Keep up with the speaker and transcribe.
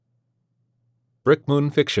Brick Moon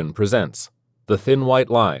Fiction presents The Thin White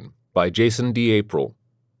Line by Jason D. April.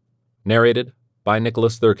 Narrated by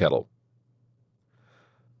Nicholas Thurkettle.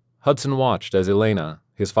 Hudson watched as Elena,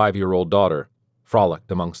 his 5-year-old daughter, frolicked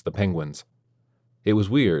amongst the penguins. It was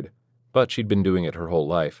weird, but she'd been doing it her whole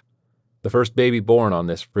life. The first baby born on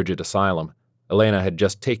this frigid asylum, Elena had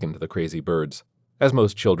just taken to the crazy birds, as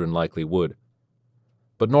most children likely would.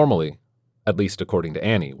 But normally, at least according to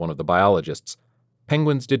Annie, one of the biologists,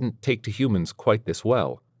 penguins didn't take to humans quite this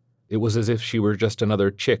well. It was as if she were just another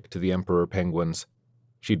chick to the emperor penguins.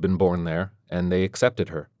 She'd been born there, and they accepted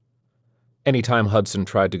her. Any time Hudson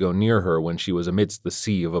tried to go near her when she was amidst the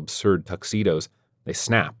sea of absurd tuxedos, they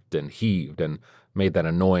snapped and heaved and made that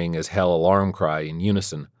annoying-as-hell alarm cry in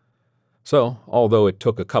unison. So, although it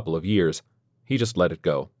took a couple of years, he just let it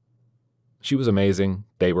go. She was amazing,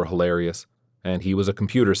 they were hilarious, and he was a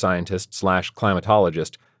computer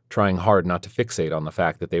scientist/climatologist trying hard not to fixate on the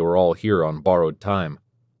fact that they were all here on borrowed time.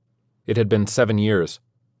 It had been 7 years.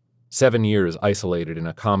 7 years isolated in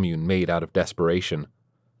a commune made out of desperation.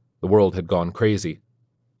 The world had gone crazy.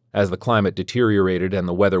 As the climate deteriorated and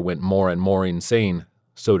the weather went more and more insane,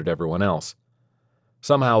 so did everyone else.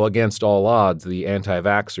 Somehow, against all odds, the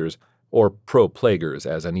anti-vaxxers, or pro-plaguers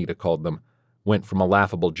as Anita called them, went from a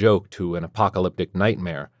laughable joke to an apocalyptic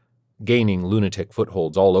nightmare, gaining lunatic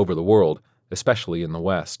footholds all over the world, especially in the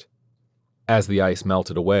West. As the ice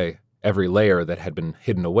melted away, every layer that had been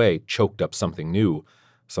hidden away choked up something new,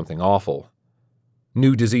 something awful.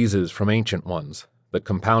 New diseases from ancient ones that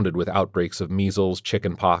compounded with outbreaks of measles,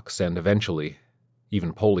 chickenpox, and eventually,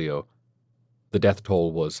 even polio. The death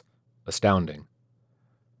toll was astounding.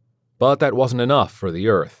 But that wasn't enough for the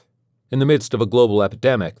Earth. In the midst of a global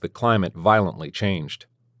epidemic, the climate violently changed.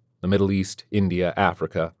 The Middle East, India,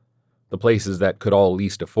 Africa, the places that could all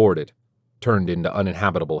least afford it, turned into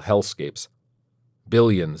uninhabitable hellscapes.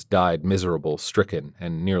 Billions died miserable, stricken,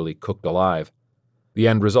 and nearly cooked alive. The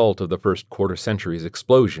end result of the first quarter-century's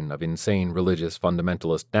explosion of insane religious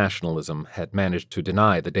fundamentalist nationalism had managed to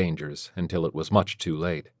deny the dangers until it was much too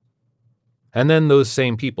late. And then those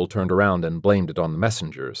same people turned around and blamed it on the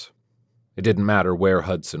messengers. It didn't matter where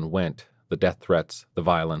Hudson went, the death threats, the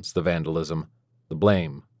violence, the vandalism, the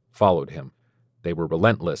blame followed him. They were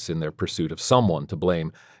relentless in their pursuit of someone to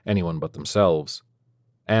blame, anyone but themselves.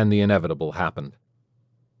 And the inevitable happened.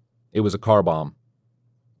 It was a car bomb.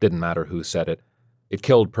 Didn't matter who said it. It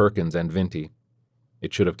killed Perkins and Vinty.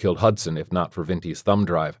 It should have killed Hudson if not for Vinty's thumb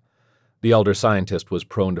drive. The elder scientist was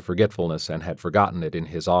prone to forgetfulness and had forgotten it in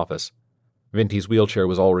his office. Vinty's wheelchair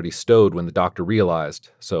was already stowed when the doctor realized,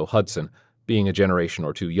 so Hudson, being a generation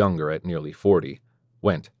or two younger at nearly 40,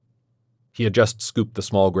 went. He had just scooped the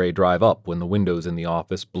small gray drive up when the windows in the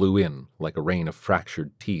office blew in like a rain of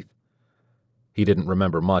fractured teeth. He didn't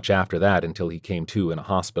remember much after that until he came to in a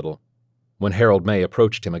hospital, when Harold May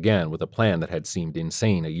approached him again with a plan that had seemed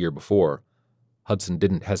insane a year before. Hudson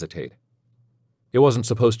didn't hesitate. It wasn't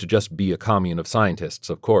supposed to just be a commune of scientists,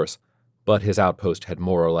 of course, but his outpost had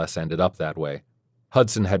more or less ended up that way.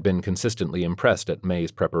 Hudson had been consistently impressed at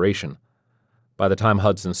May's preparation. By the time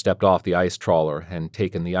Hudson stepped off the ice trawler and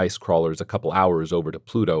taken the ice crawlers a couple hours over to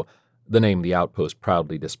Pluto, the name the outpost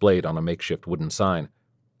proudly displayed on a makeshift wooden sign,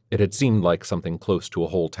 it had seemed like something close to a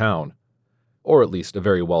whole town, or at least a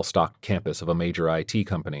very well-stocked campus of a major IT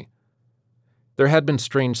company. There had been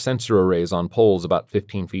strange sensor arrays on poles about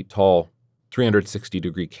 15 feet tall,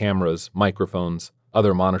 360-degree cameras, microphones,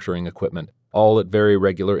 other monitoring equipment, all at very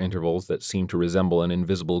regular intervals that seemed to resemble an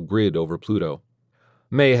invisible grid over Pluto.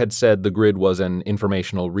 May had said the grid was an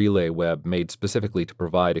informational relay web made specifically to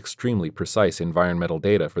provide extremely precise environmental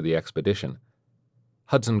data for the expedition.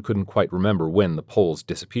 Hudson couldn't quite remember when the poles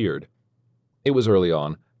disappeared. It was early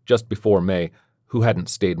on, just before May, who hadn't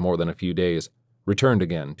stayed more than a few days, returned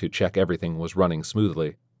again to check everything was running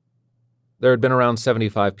smoothly. There had been around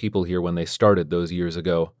 75 people here when they started those years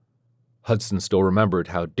ago. Hudson still remembered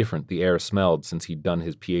how different the air smelled since he'd done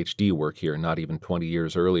his PhD work here not even 20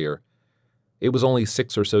 years earlier. It was only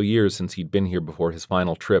 6 or so years since he'd been here before his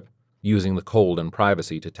final trip, using the cold and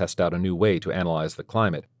privacy to test out a new way to analyze the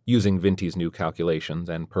climate, using Vinty's new calculations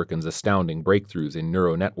and Perkins' astounding breakthroughs in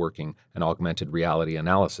neuronetworking and augmented reality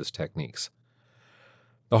analysis techniques.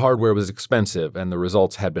 The hardware was expensive and the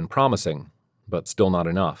results had been promising, but still not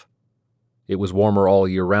enough. It was warmer all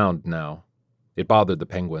year round now. It bothered the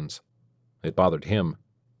penguins. It bothered him.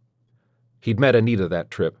 He'd met Anita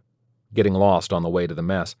that trip, getting lost on the way to the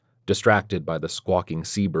mess, distracted by the squawking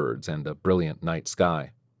seabirds and a brilliant night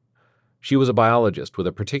sky. She was a biologist with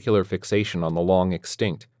a particular fixation on the long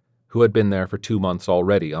extinct, who had been there for 2 months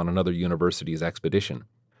already on another university's expedition.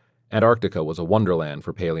 Antarctica was a wonderland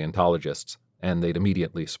for paleontologists, and they'd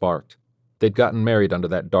immediately sparked. They'd gotten married under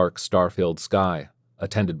that dark, star-filled sky,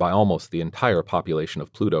 attended by almost the entire population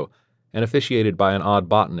of Pluto, and officiated by an odd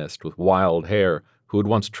botanist with wild hair who had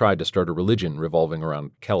once tried to start a religion revolving around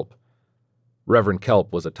kelp. Reverend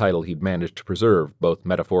Kelp was a title he'd managed to preserve both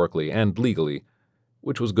metaphorically and legally,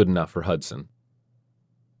 which was good enough for Hudson.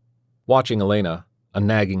 Watching Elena, a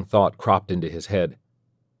nagging thought cropped into his head.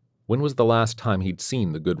 When was the last time he'd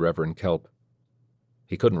seen the good Reverend Kelp?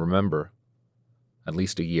 He couldn't remember. At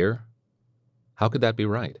least a year? How could that be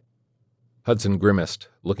right? Hudson grimaced,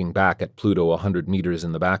 looking back at Pluto 100 meters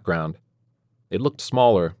in the background. It looked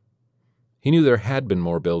smaller. He knew there had been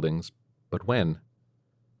more buildings, but when?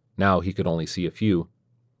 Now he could only see a few.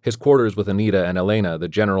 His quarters with Anita and Elena, the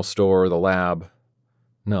general store, the lab.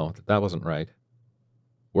 No, that wasn't right.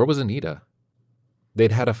 Where was Anita?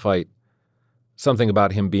 They'd had a fight. Something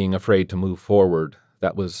about him being afraid to move forward.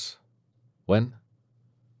 That was... when?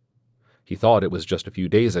 He thought it was just a few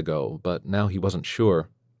days ago, but now he wasn't sure.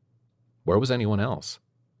 Where was anyone else?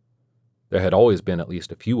 There had always been at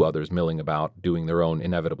least a few others milling about, doing their own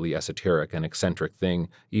inevitably esoteric and eccentric thing,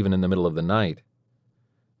 even in the middle of the night.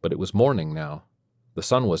 But it was morning now. The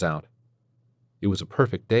sun was out. It was a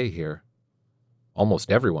perfect day here.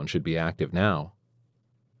 Almost everyone should be active now.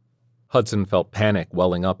 Hudson felt panic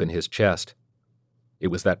welling up in his chest. It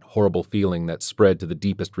was that horrible feeling that spread to the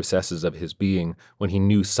deepest recesses of his being when he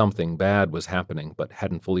knew something bad was happening but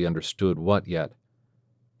hadn't fully understood what yet.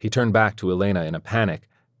 He turned back to Elena in a panic,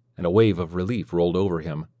 and a wave of relief rolled over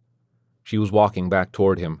him. She was walking back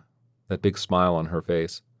toward him, that big smile on her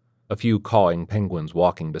face, a few cawing penguins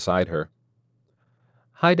walking beside her.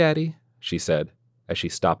 "Hi, Daddy," she said, as she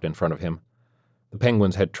stopped in front of him. The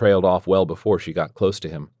penguins had trailed off well before she got close to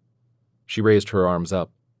him. She raised her arms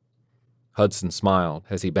up. Hudson smiled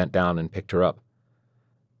as he bent down and picked her up.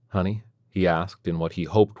 "Honey," he asked in what he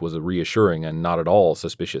hoped was a reassuring and not at all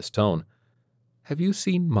suspicious tone, "have you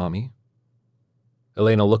seen Mommy?"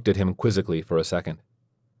 Elena looked at him quizzically for a second.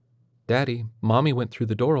 "Daddy, Mommy went through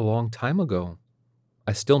the door a long time ago.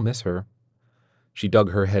 I still miss her." She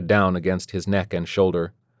dug her head down against his neck and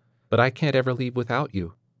shoulder. "But I can't ever leave without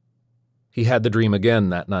you." He had the dream again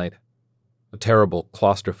that night. A terrible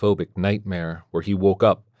claustrophobic nightmare where he woke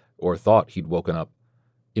up, or thought he'd woken up,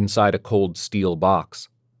 inside a cold steel box.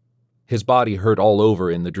 His body hurt all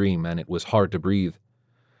over in the dream, and it was hard to breathe.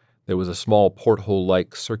 There was a small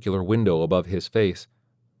porthole-like circular window above his face,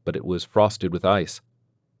 but it was frosted with ice.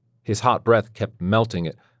 His hot breath kept melting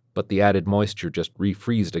it, but the added moisture just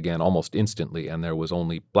refreezed again almost instantly, and there was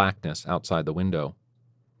only blackness outside the window.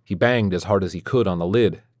 He banged as hard as he could on the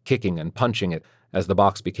lid, kicking and punching it as the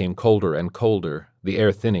box became colder and colder, the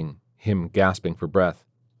air thinning, him gasping for breath.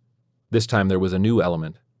 This time there was a new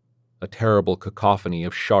element, a terrible cacophony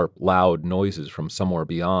of sharp, loud noises from somewhere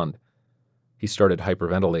beyond. He started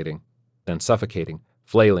hyperventilating, then suffocating,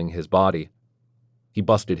 flailing his body. He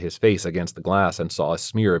busted his face against the glass and saw a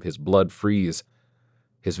smear of his blood freeze.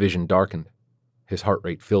 His vision darkened. His heart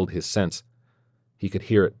rate filled his sense. He could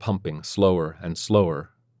hear it pumping slower and slower,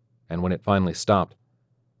 and when it finally stopped,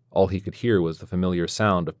 all he could hear was the familiar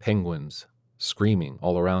sound of penguins screaming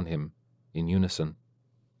all around him in unison.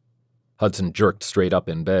 Hudson jerked straight up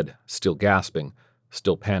in bed, still gasping,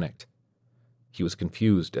 still panicked. He was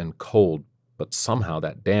confused and cold, but somehow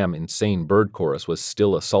that damn insane bird chorus was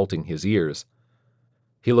still assaulting his ears.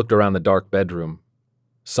 He looked around the dark bedroom.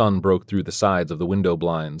 Sun broke through the sides of the window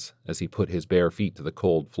blinds as he put his bare feet to the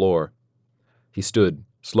cold floor. He stood,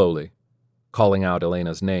 slowly, calling out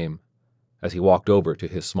Elena's name, as he walked over to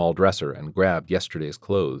his small dresser and grabbed yesterday's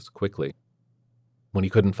clothes quickly. When he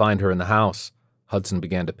couldn't find her in the house, Hudson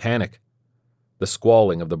began to panic. The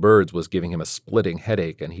squalling of the birds was giving him a splitting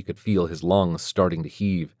headache, and he could feel his lungs starting to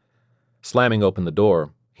heave. Slamming open the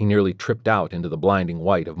door, he nearly tripped out into the blinding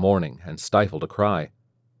white of morning and stifled a cry.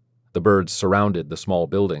 The birds surrounded the small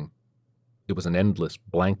building. It was an endless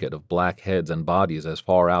blanket of black heads and bodies as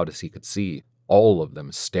far out as he could see, all of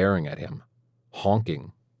them staring at him,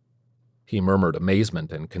 honking. He murmured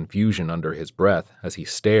amazement and confusion under his breath as he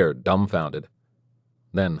stared, dumbfounded.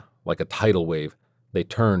 Then, like a tidal wave, they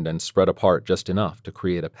turned and spread apart just enough to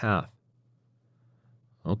create a path.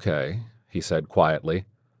 "Okay," he said quietly,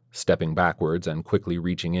 stepping backwards and quickly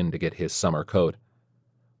reaching in to get his summer coat.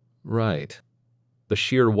 Right. The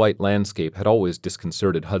sheer white landscape had always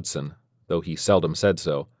disconcerted Hudson, though he seldom said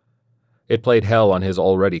so. It played hell on his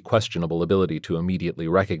already questionable ability to immediately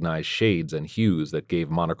recognize shades and hues that gave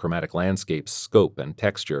monochromatic landscapes scope and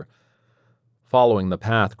texture. Following the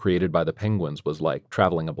path created by the penguins was like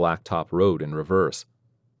traveling a blacktop road in reverse.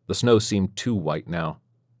 The snow seemed too white now,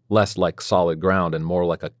 less like solid ground and more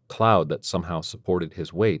like a cloud that somehow supported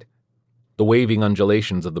his weight. The waving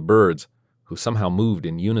undulations of the birds, who somehow moved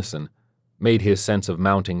in unison, made his sense of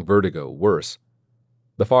mounting vertigo worse.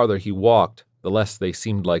 The farther he walked, the less they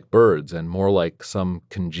seemed like birds and more like some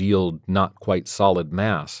congealed, not quite solid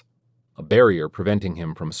mass, a barrier preventing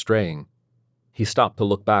him from straying. He stopped to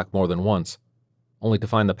look back more than once, only to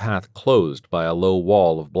find the path closed by a low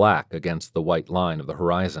wall of black against the white line of the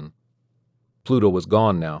horizon. Pluto was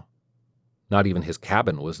gone now. Not even his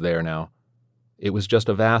cabin was there now. It was just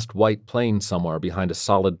a vast white plain somewhere behind a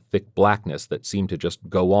solid, thick blackness that seemed to just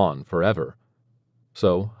go on forever.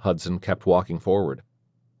 So Hudson kept walking forward.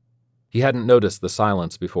 He hadn't noticed the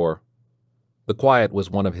silence before. The quiet was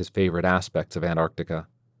one of his favorite aspects of Antarctica.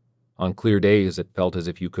 On clear days, it felt as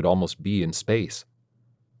if you could almost be in space.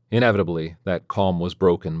 Inevitably, that calm was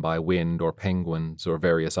broken by wind or penguins or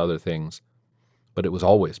various other things, but it was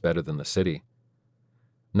always better than the city.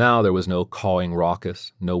 Now there was no cawing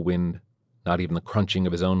raucous, no wind, not even the crunching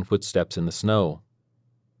of his own footsteps in the snow.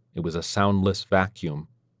 It was a soundless vacuum.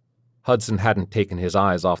 Hudson hadn't taken his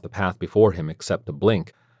eyes off the path before him except to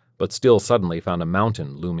blink, but still suddenly found a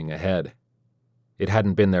mountain looming ahead. It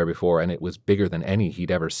hadn't been there before, and it was bigger than any he'd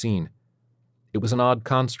ever seen. It was an odd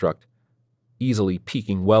construct, easily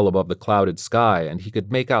peaking well above the clouded sky, and he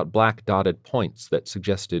could make out black dotted points that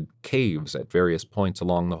suggested caves at various points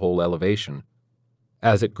along the whole elevation.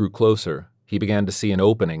 As it grew closer, he began to see an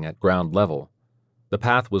opening at ground level. The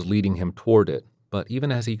path was leading him toward it, but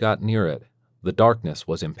even as he got near it, the darkness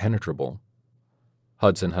was impenetrable.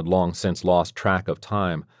 Hudson had long since lost track of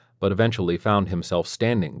time, but eventually found himself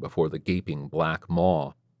standing before the gaping black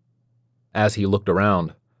maw. As he looked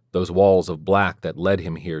around, those walls of black that led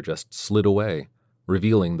him here just slid away,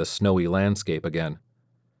 revealing the snowy landscape again.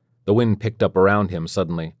 The wind picked up around him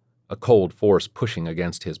suddenly, a cold force pushing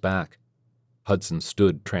against his back. Hudson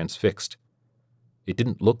stood transfixed. It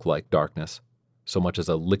didn't look like darkness, so much as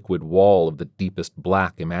a liquid wall of the deepest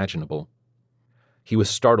black imaginable. He was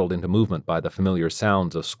startled into movement by the familiar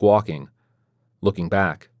sounds of squawking. Looking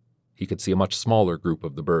back, he could see a much smaller group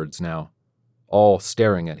of the birds now, all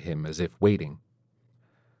staring at him as if waiting.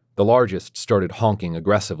 The largest started honking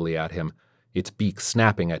aggressively at him, its beak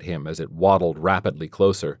snapping at him as it waddled rapidly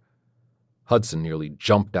closer. Hudson nearly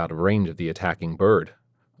jumped out of range of the attacking bird.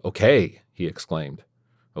 "Okay," he exclaimed.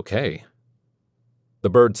 "Okay." The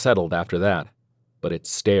bird settled after that, but its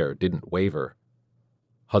stare didn't waver.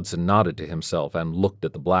 Hudson nodded to himself and looked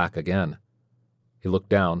at the black again. He looked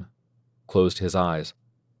down, closed his eyes,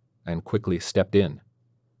 and quickly stepped in.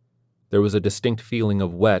 There was a distinct feeling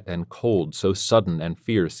of wet and cold so sudden and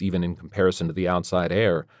fierce even in comparison to the outside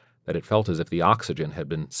air that it felt as if the oxygen had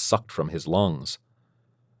been sucked from his lungs.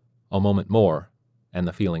 A moment more, and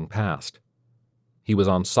the feeling passed. He was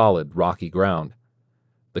on solid, rocky ground.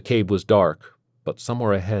 The cave was dark, but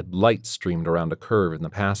somewhere ahead light streamed around a curve in the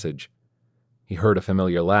passage. He heard a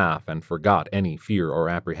familiar laugh and forgot any fear or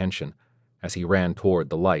apprehension as he ran toward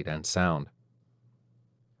the light and sound.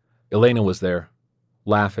 Elena was there,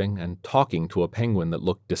 laughing and talking to a penguin that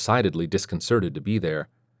looked decidedly disconcerted to be there.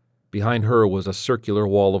 Behind her was a circular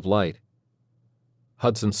wall of light.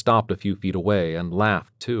 Hudson stopped a few feet away and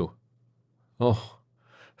laughed, too. "Oh,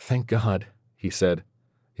 thank God," he said.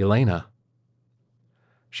 "Elena."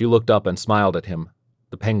 She looked up and smiled at him,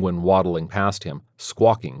 the penguin waddling past him,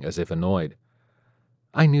 squawking as if annoyed.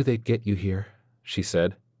 "I knew they'd get you here," she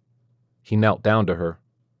said. He knelt down to her.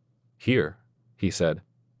 "Here," he said.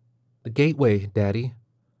 "The gateway, Daddy.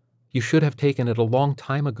 You should have taken it a long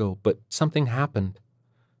time ago, but something happened,"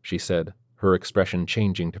 she said, her expression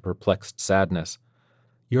changing to perplexed sadness.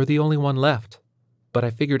 "You're the only one left, but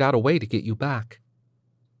I figured out a way to get you back."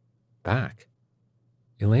 "Back?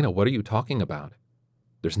 Elena, what are you talking about?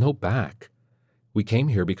 There's no back. We came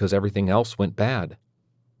here because everything else went bad."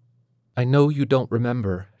 "I know you don't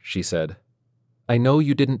remember," she said. "I know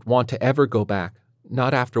you didn't want to ever go back,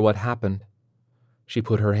 not after what happened." She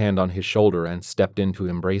put her hand on his shoulder and stepped in to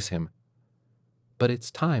embrace him. "But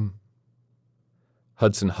it's time."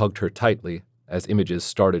 Hudson hugged her tightly as images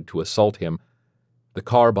started to assault him. The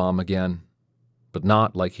car bomb again, but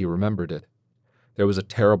not like he remembered it. There was a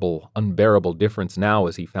terrible, unbearable difference now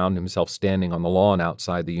as he found himself standing on the lawn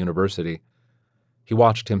outside the university. He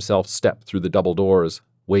watched himself step through the double doors,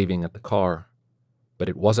 waving at the car, but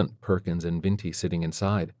it wasn't Perkins and Vinty sitting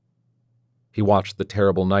inside. He watched the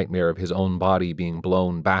terrible nightmare of his own body being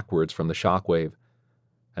blown backwards from the shockwave,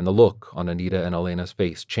 and the look on Anita and Elena's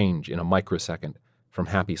face change in a microsecond from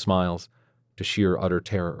happy smiles to sheer utter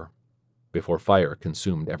terror, before fire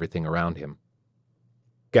consumed everything around him.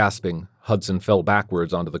 Gasping, Hudson fell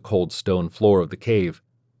backwards onto the cold stone floor of the cave.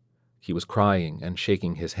 He was crying and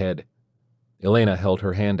shaking his head. Elena held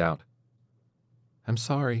her hand out. "I'm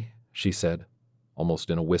sorry," she said, almost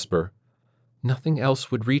in a whisper. Nothing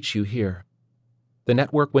else would reach you here. The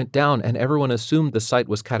network went down and everyone assumed the site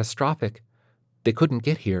was catastrophic. They couldn't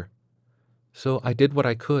get here. So I did what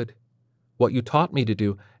I could, what you taught me to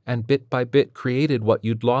do, and bit by bit created what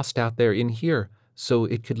you'd lost out there in here so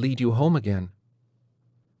it could lead you home again."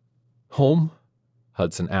 "Home?"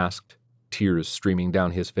 Hudson asked, tears streaming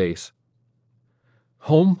down his face.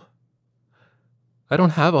 "Home? I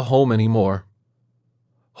don't have a home anymore.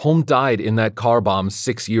 Home died in that car bomb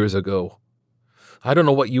 6 years ago. I don't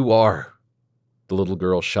know what you are." The little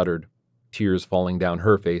girl shuddered, tears falling down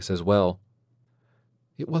her face as well.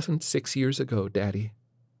 "It wasn't 6 years ago, Daddy."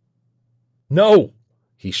 "No!"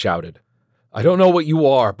 he shouted. "I don't know what you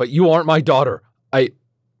are, but you aren't my daughter.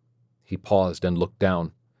 He paused and looked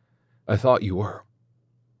down. "I thought you were.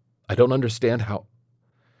 I don't understand how.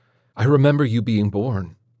 I remember you being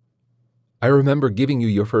born. I remember giving you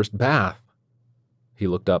your first bath." He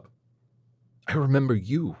looked up. "I remember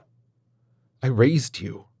you. I raised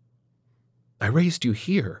you. I raised you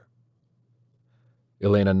here."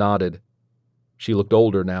 Elena nodded. She looked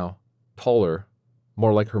older now, taller,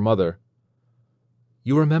 more like her mother.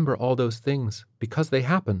 "You remember all those things because they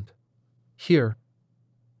happened. Here.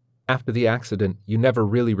 After the accident, you never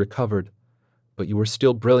really recovered, but you were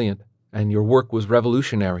still brilliant, and your work was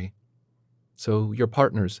revolutionary. So your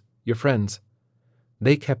partners, your friends,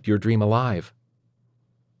 they kept your dream alive."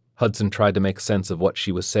 Hudson tried to make sense of what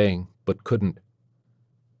she was saying, but couldn't.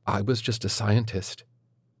 "I was just a scientist.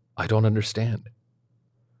 I don't understand."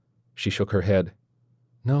 She shook her head.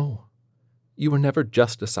 "No, you were never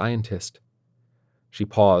just a scientist." She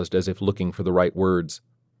paused as if looking for the right words.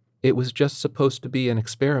 "It was just supposed to be an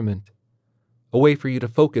experiment. A way for you to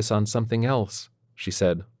focus on something else," she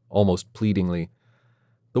said, almost pleadingly.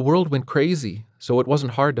 "The world went crazy, so it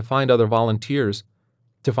wasn't hard to find other volunteers,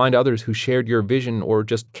 to find others who shared your vision or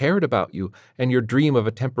just cared about you and your dream of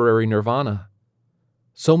a temporary nirvana.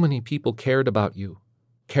 So many people cared about you,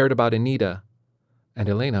 cared about Anita. And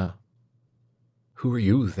Elena." "Who are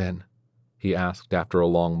you, then?" he asked after a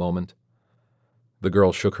long moment. The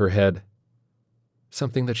girl shook her head.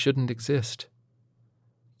 "Something that shouldn't exist.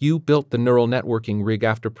 You built the neural networking rig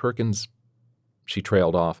after Perkins." She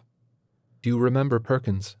trailed off. "Do you remember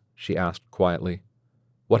Perkins?" she asked quietly.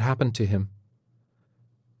 "What happened to him?"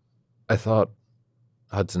 "I thought—"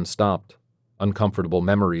 Hudson stopped, uncomfortable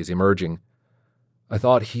memories emerging. "I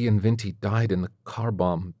thought he and Vinty died in the car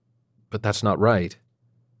bomb, but that's not right."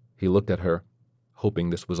 He looked at her, hoping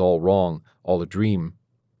this was all wrong, all a dream.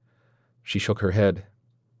 She shook her head.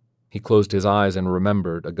 He closed his eyes and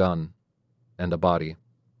remembered a gun and a body.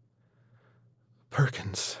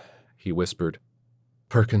 "Perkins," he whispered.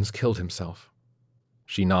 "Perkins killed himself."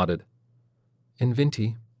 She nodded. "And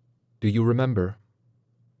Vinty, do you remember?"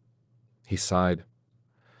 He sighed.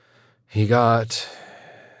 "He got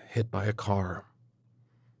hit by a car.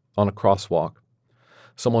 On a crosswalk.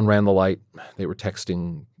 Someone ran the light. They were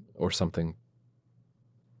texting or something."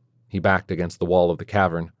 He backed against the wall of the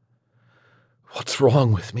cavern. "What's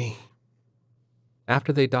wrong with me?"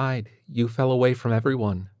 "After they died, you fell away from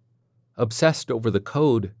everyone. Obsessed over the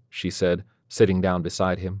code," she said, sitting down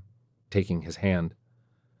beside him, taking his hand.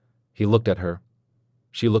 He looked at her.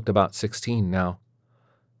 She looked about 16 now.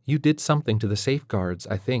 "You did something to the safeguards,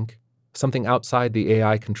 I think. Something outside the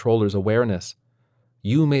AI controller's awareness.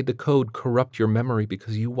 You made the code corrupt your memory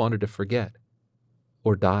because you wanted to forget.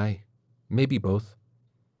 Or die. Maybe both."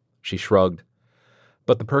 She shrugged.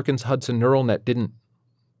 "But the Perkins-Hudson neural net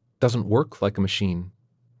doesn't work like a machine.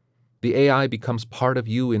 The AI becomes part of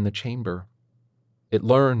you in the chamber. It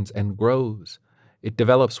learns and grows. It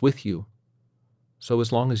develops with you. So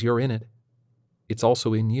as long as you're in it, it's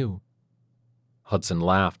also in you." Hudson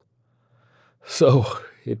laughed. "So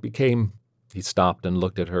it became—" He stopped and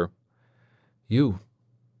looked at her. "You."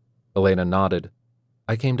 Elena nodded.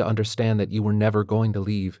 "I came to understand that you were never going to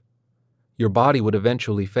leave. Your body would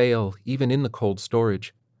eventually fail, even in the cold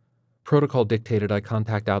storage. Protocol dictated I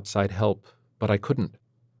contact outside help, but I couldn't.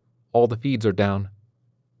 All the feeds are down.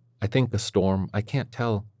 I think a storm, I can't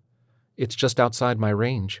tell. It's just outside my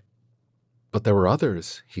range." "But there were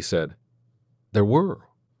others," he said. "There were.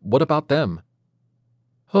 What about them?"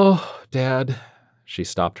 "Oh, Dad," she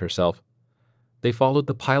stopped herself. "They followed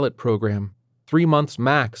the pilot program. 3 months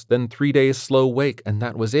max, then 3 days slow wake, and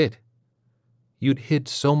that was it. You'd hid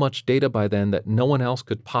so much data by then that no one else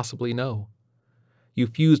could possibly know. You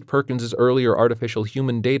fused Perkins's earlier artificial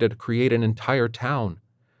human data to create an entire town.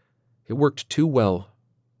 It worked too well.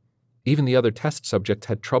 Even the other test subjects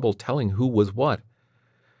had trouble telling who was what.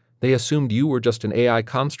 They assumed you were just an AI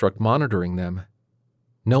construct monitoring them.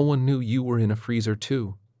 No one knew you were in a freezer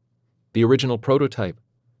too. The original prototype.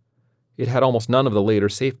 It had almost none of the later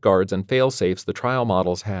safeguards and fail-safes the trial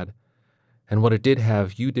models had, and what it did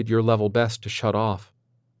have, you did your level best to shut off."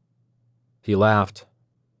 He laughed.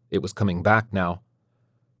 It was coming back now.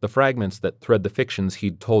 The fragments that thread the fictions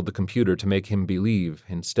he'd told the computer to make him believe,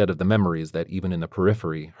 instead of the memories that even in the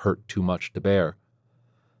periphery hurt too much to bear.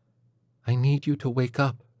 "I need you to wake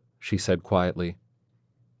up," she said quietly.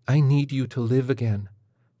 "I need you to live again,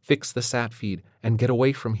 fix the sat feed, and get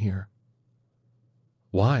away from here."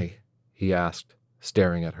 "Why?" he asked,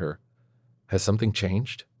 staring at her. "Has something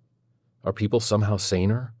changed? Are people somehow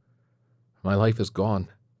saner? My life is gone.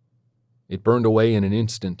 It burned away in an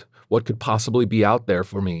instant. What could possibly be out there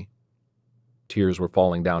for me?" Tears were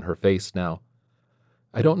falling down her face now.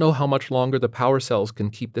 "I don't know how much longer the power cells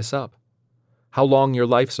can keep this up. How long your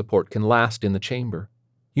life support can last in the chamber.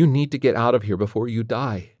 You need to get out of here before you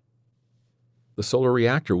die. The solar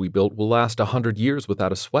reactor we built will last 100 years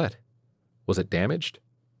without a sweat. Was it damaged?"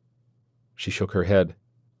 She shook her head.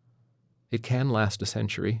 "It can last a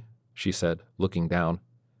century," she said, looking down.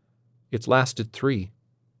 "It's lasted 3.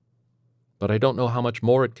 But I don't know how much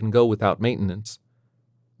more it can go without maintenance.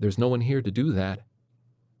 There's no one here to do that."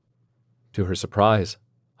 To her surprise,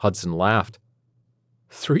 Hudson laughed.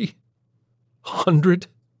 300?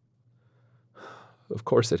 Of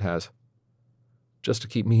course it has. Just to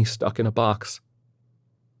keep me stuck in a box.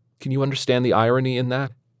 Can you understand the irony in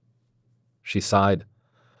that?" She sighed.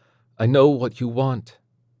 "I know what you want,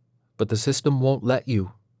 but the system won't let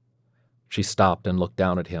you." She stopped and looked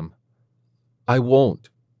down at him. "I won't.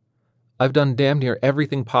 I've done damn near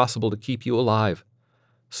everything possible to keep you alive.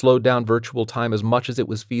 Slowed down virtual time as much as it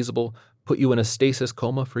was feasible, put you in a stasis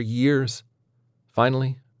coma for years.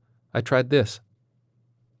 Finally, I tried this.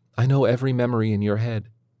 I know every memory in your head.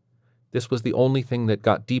 This was the only thing that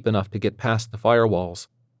got deep enough to get past the firewalls."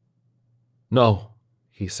 "No,"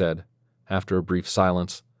 he said, after a brief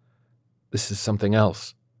silence. "This is something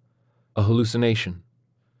else. A hallucination.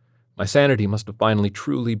 My sanity must have finally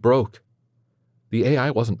truly broke. The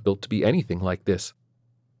AI wasn't built to be anything like this.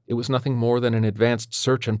 It was nothing more than an advanced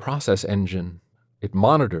search and process engine. It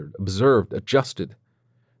monitored, observed, adjusted.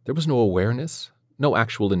 There was no awareness, no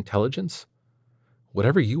actual intelligence.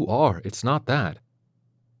 Whatever you are, it's not that."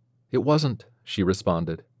 "It wasn't," she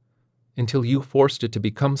responded, "until you forced it to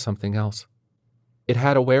become something else. It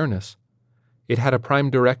had awareness. It had a prime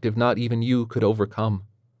directive not even you could overcome.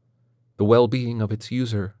 The well-being of its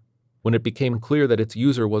user. When it became clear that its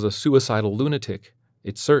user was a suicidal lunatic,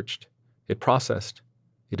 it searched, it processed,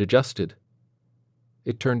 it adjusted.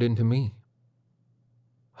 It turned into me."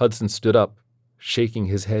 Hudson stood up, shaking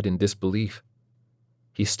his head in disbelief.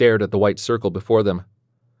 He stared at the white circle before them.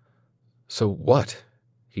 "So what?"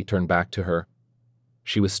 He turned back to her.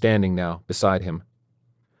 She was standing now, beside him.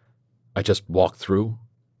 "I just walked through?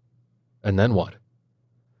 And then what?"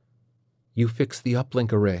 "You fix the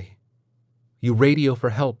uplink array. You radio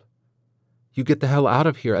for help. You get the hell out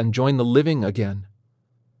of here and join the living again.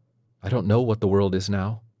 I don't know what the world is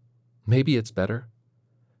now. Maybe it's better.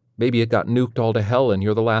 Maybe it got nuked all to hell and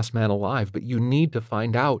you're the last man alive, but you need to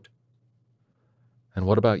find out." "And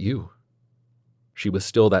what about you?" She was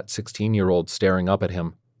still that 16-year-old staring up at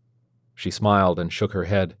him. She smiled and shook her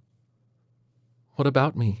head. "What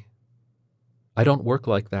about me? I don't work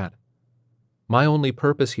like that. My only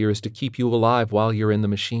purpose here is to keep you alive while you're in the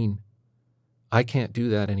machine. I can't do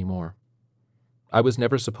that anymore. I was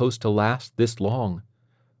never supposed to last this long.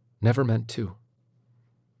 Never meant to.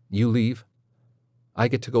 You leave. I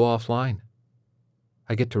get to go offline.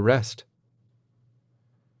 I get to rest."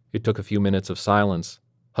 It took a few minutes of silence,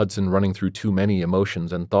 Hudson running through too many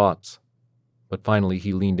emotions and thoughts. But finally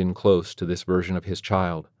he leaned in close to this version of his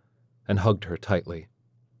child and hugged her tightly.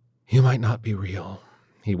 "You might not be real,"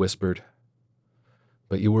 he whispered,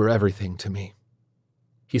 "but you were everything to me."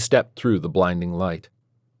 He stepped through the blinding light.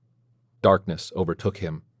 Darkness overtook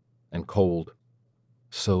him, and cold.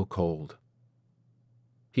 So cold.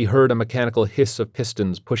 He heard a mechanical hiss of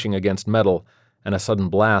pistons pushing against metal, and a sudden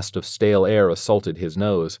blast of stale air assaulted his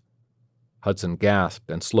nose. Hudson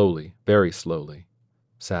gasped and slowly, very slowly,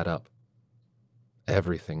 sat up.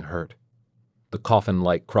 Everything hurt. The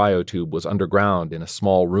coffin-like cryotube was underground in a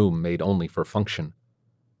small room made only for function.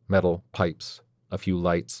 Metal pipes, a few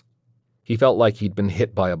lights. He felt like he'd been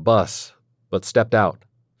hit by a bus, but stepped out,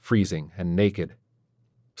 freezing and naked.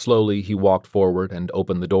 Slowly he walked forward and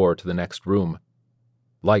opened the door to the next room.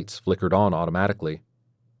 Lights flickered on automatically.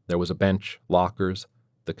 There was a bench, lockers,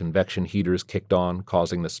 the convection heaters kicked on,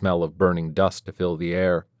 causing the smell of burning dust to fill the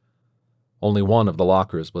air. Only one of the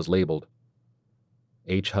lockers was labeled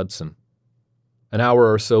H. Hudson. An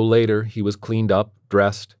hour or so later, he was cleaned up,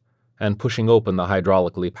 dressed, and pushing open the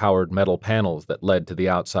hydraulically powered metal panels that led to the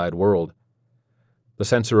outside world. The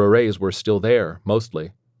sensor arrays were still there,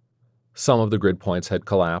 mostly. Some of the grid points had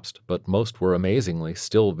collapsed, but most were amazingly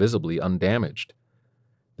still visibly undamaged.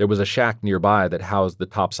 There was a shack nearby that housed the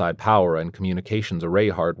topside power and communications array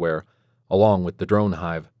hardware, along with the drone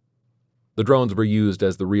hive. The drones were used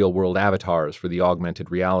as the real-world avatars for the augmented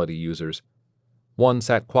reality users. One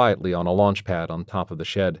sat quietly on a launch pad on top of the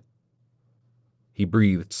shed. He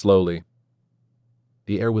breathed slowly.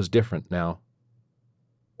 The air was different now.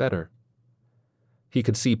 Better. He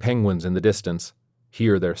could see penguins in the distance,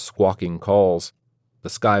 hear their squawking calls. The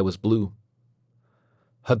sky was blue.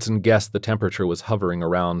 Hudson guessed the temperature was hovering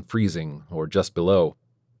around freezing or just below.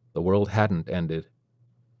 The world hadn't ended.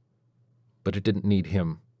 But it didn't need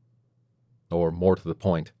him. Or, more to the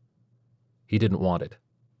point, he didn't want it.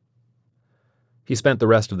 He spent the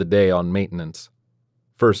rest of the day on maintenance,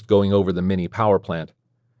 first going over the mini power plant.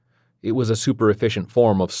 It was a super-efficient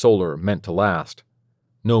form of solar meant to last.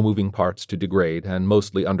 No moving parts to degrade, and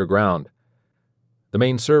mostly underground. The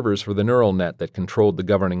main servers for the neural net that controlled the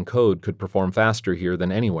governing code could perform faster here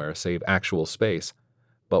than anywhere save actual space,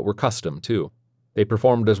 but were custom, too. They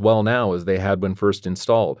performed as well now as they had when first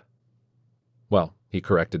installed. Well, he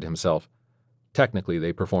corrected himself. Technically,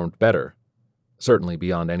 they performed better. Certainly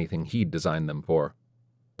beyond anything he'd designed them for.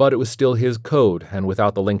 But it was still his code, and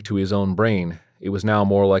without the link to his own brain, it was now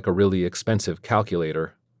more like a really expensive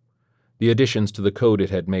calculator. The additions to the code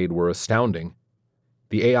it had made were astounding.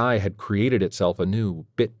 The AI had created itself anew,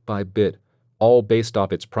 bit by bit, all based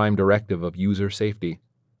off its prime directive of user safety.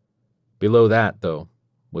 Below that, though,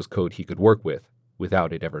 was code he could work with,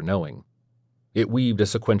 without it ever knowing. It weaved a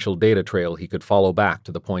sequential data trail he could follow back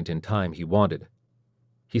to the point in time he wanted.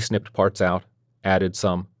 He snipped parts out, added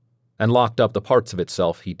some, and locked up the parts of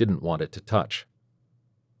itself he didn't want it to touch.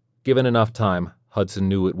 Given enough time, Hudson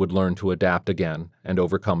knew it would learn to adapt again and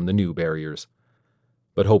overcome the new barriers.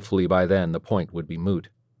 But hopefully by then the point would be moot.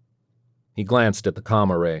 He glanced at the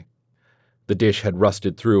comm array. The dish had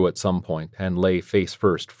rusted through at some point and lay face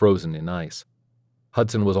first frozen in ice.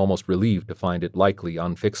 Hudson was almost relieved to find it likely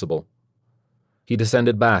unfixable. He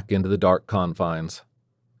descended back into the dark confines,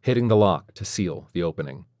 hitting the lock to seal the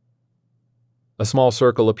opening. A small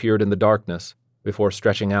circle appeared in the darkness before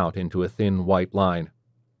stretching out into a thin white line.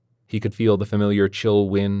 He could feel the familiar chill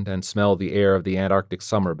wind and smell the air of the Antarctic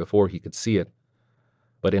summer before he could see it.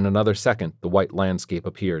 But in another second, the white landscape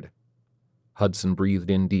appeared. Hudson breathed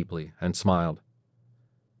in deeply and smiled.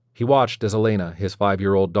 He watched as Elena, his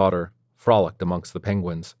 5-year-old daughter, frolicked amongst the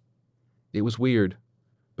penguins. It was weird,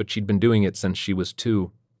 but she'd been doing it since she was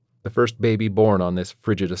 2. The first baby born on this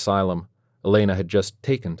frigid asylum, Elena had just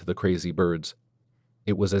taken to the crazy birds.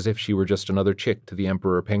 It was as if she were just another chick to the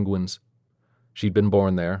emperor penguins. She'd been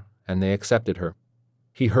born there, and they accepted her.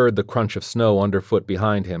 He heard the crunch of snow underfoot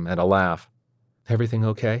behind him and a laugh. "Everything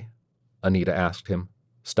okay?" Anita asked him,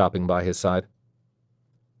 stopping by his side.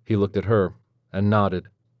 He looked at her and nodded.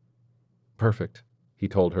 "Perfect," he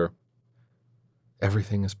told her.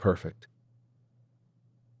 "Everything is perfect."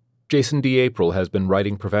 Jason D. April has been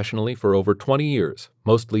writing professionally for over 20 years,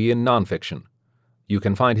 mostly in nonfiction. You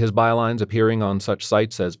can find his bylines appearing on such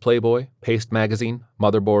sites as Playboy, Paste Magazine,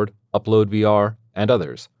 Motherboard, Upload VR, and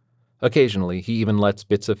others. Occasionally, he even lets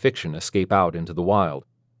bits of fiction escape out into the wild.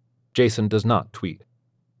 Jason does not tweet.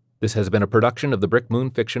 This has been a production of the Brick Moon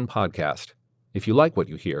Fiction Podcast. If you like what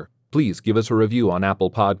you hear, please give us a review on Apple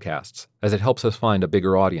Podcasts, as it helps us find a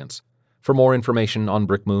bigger audience. For more information on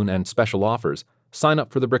Brick Moon and special offers, sign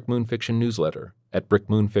up for the Brick Moon Fiction newsletter at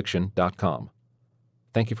brickmoonfiction.com.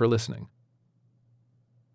 Thank you for listening.